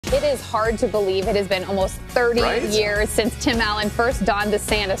It is hard to believe it has been almost 30 years since Tim Allen first donned the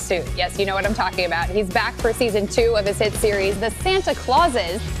Santa suit. Yes, you know what I'm talking about. He's back for season 2 of his hit series, The Santa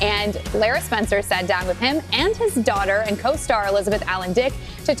Clauses, and Lara Spencer sat down with him and his daughter and co-star Elizabeth Allen Dick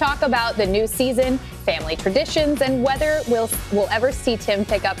to talk about the new season, family traditions, and whether we'll ever see Tim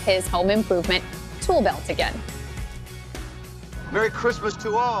pick up his home improvement tool belt again. Merry Christmas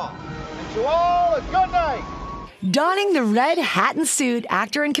to all. And to all, a good night. Donning the red hat and suit,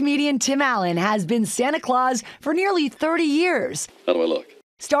 actor and comedian Tim Allen has been Santa Claus for nearly 30 years. How do I look?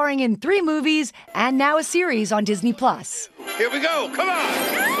 Starring in 3 movies and now a series on Disney+. Here we go, come on!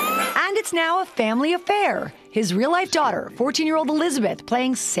 And it's now a family affair. His real-life daughter, 14-year-old Elizabeth,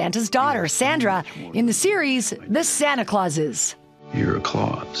 playing Santa's daughter, Sandra, in the series, The Santa Clauses. You're a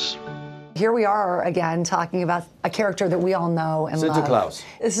Claus. Here we are again talking about a character that we all know and love. Santa Claus.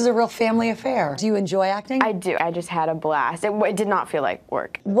 This is a real family affair. Do you enjoy acting? I do. I just had a blast. It did not feel like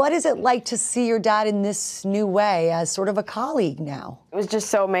work. What is it like to see your dad in this new way as sort of a colleague now? It was just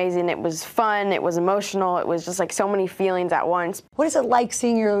so amazing. It was fun. It was emotional. It was just like so many feelings at once. What is it like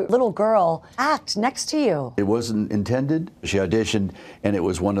seeing your little girl act next to you? It wasn't intended. She auditioned, and it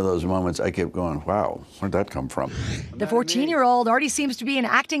was one of those moments I kept going, wow, where'd that come from? The 14-year-old already seems to be an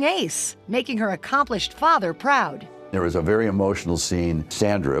acting ace, making her accomplished father proud. There was a very emotional scene.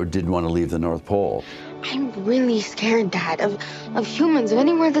 Sandra didn't want to leave the North Pole. I'm really scared, Dad, of humans, of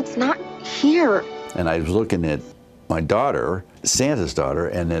anywhere that's not here. And I was looking at my daughter, Santa's daughter,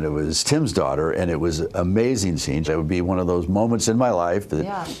 and then it was Tim's daughter, and it was an amazing scene. It would be one of those moments in my life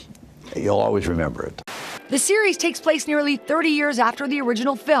that you'll always remember it. The series takes place nearly 30 years after the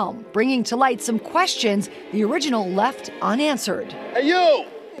original film, bringing to light some questions the original left unanswered. Hey, you!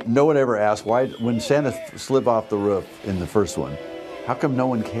 No one ever asked why, when Santa slid off the roof in the first one, how come no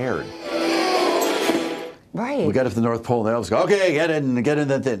one cared? Right. We got to the North Pole, and the elves go, okay, get in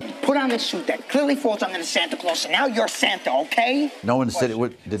that thing. Put on this suit that clearly falls under the Santa Claus, and now you're Santa, okay? No one said it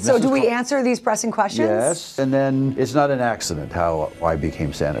would. So do we answer these pressing questions? Yes, and then it's not an accident how I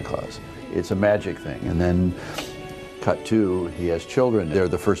became Santa Claus. It's a magic thing. And then cut to, he has children. They're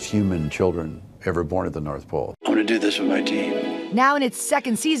the first human children ever born at the North Pole. I'm gonna do this with my team. Now in its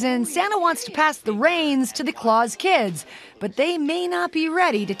second season, Santa wants to pass the reins to the Claus kids, but they may not be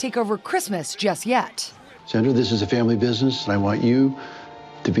ready to take over Christmas just yet. Sandra, this is a family business, and I want you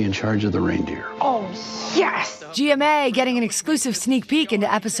to be in charge of the reindeer. Oh, yes! GMA getting an exclusive sneak peek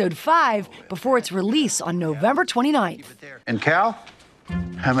into episode 5 before its release on November 29th. And Cal,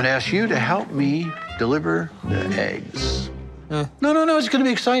 I'm going to ask you to help me deliver the eggs. No, it's going to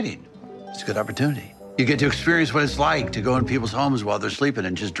be exciting. It's a good opportunity. You get to experience what it's like to go in people's homes while they're sleeping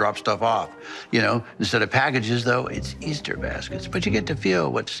and just drop stuff off. You know, instead of packages, though, it's Easter baskets. But you get to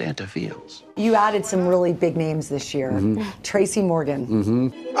feel what Santa feels. You added some really big names this year. Tracy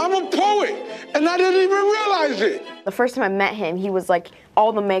Morgan. I'm a poet, and I didn't even realize it. The first time I met him, he was like,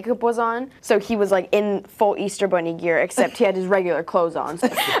 all the makeup was on, so he was like in full Easter Bunny gear, except he had his regular clothes on.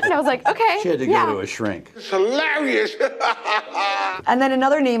 And I was like, okay, She had to go to a shrink. It's hilarious. And then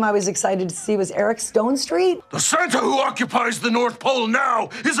another name I was excited to see was Eric Stonestreet. The Santa who occupies the North Pole now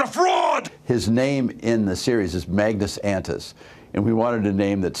is a fraud! His name in the series is Magnus Antis, and we wanted a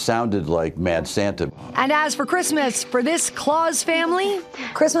name that sounded like Mad Santa. And as for Christmas, for this Claus family,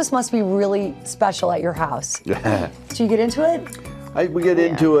 Christmas must be really special at your house. Do you get into it? We get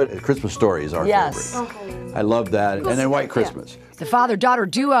into it. Christmas Story is our Yes. favorite. I love that. And then White Christmas. The father-daughter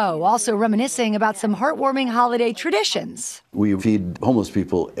duo also reminiscing about some heartwarming holiday traditions. We feed homeless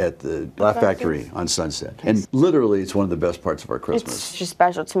people at the Laugh Factory on Sunset. And literally, it's one of the best parts of our Christmas. it's just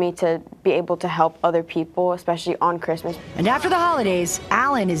special to me to be able to help other people, especially on Christmas. And after the holidays,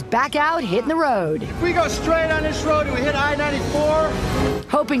 Alan is back out hitting the road, If we go straight on this road and we hit I-94,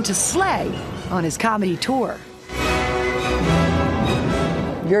 hoping to slay on his comedy tour.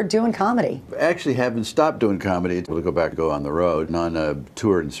 You're doing comedy. I actually haven't stopped doing comedy. We'll go back and go on the road and on a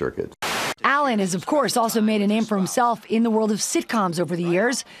touring circuit. Alan has, of course, also made a name for himself in the world of sitcoms over the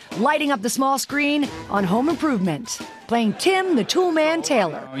years, lighting up the small screen on Home Improvement, playing Tim the Toolman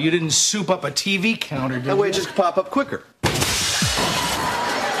Taylor. You didn't soup up a TV counter, did you? That way it just pop up quicker.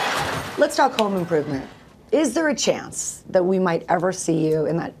 Let's talk Home Improvement. Is there a chance that we might ever see you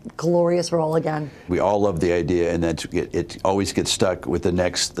in that glorious role again? We all love the idea, and then it always gets stuck with the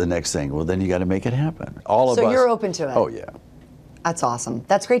next thing. Well, then you got to make it happen. All of us. So you're open to it? Oh, yeah. That's awesome.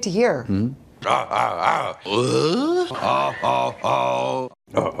 That's great to hear.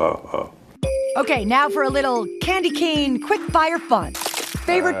 Okay, now for a little candy cane quick fire fun.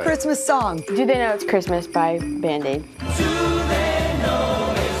 Favorite Christmas song? Do They Know It's Christmas by Band-Aid.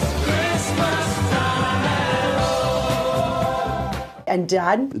 And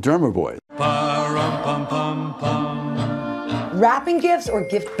Dad? The drummer boy. Wrapping gifts or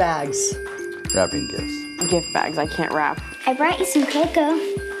gift bags? Wrapping gifts. Gift bags. I can't wrap. I brought you some cocoa.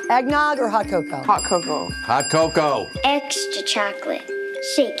 Eggnog or hot cocoa? Hot cocoa. Hot cocoa. Extra chocolate.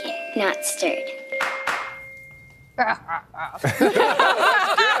 Shaken, not stirred.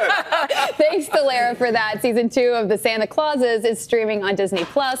 Thanks to Lara for that. Season 2 of The Santa Clauses is streaming on Disney+.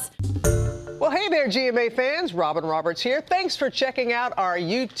 Well, hey there, GMA fans. Robin Roberts here. Thanks for checking out our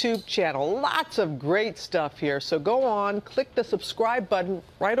YouTube channel. Lots of great stuff here. So go on, click the subscribe button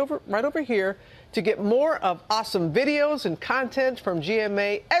right over here to get more of awesome videos and content from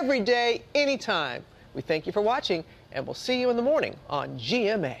GMA every day, anytime. We thank you for watching, and we'll see you in the morning on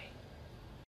GMA.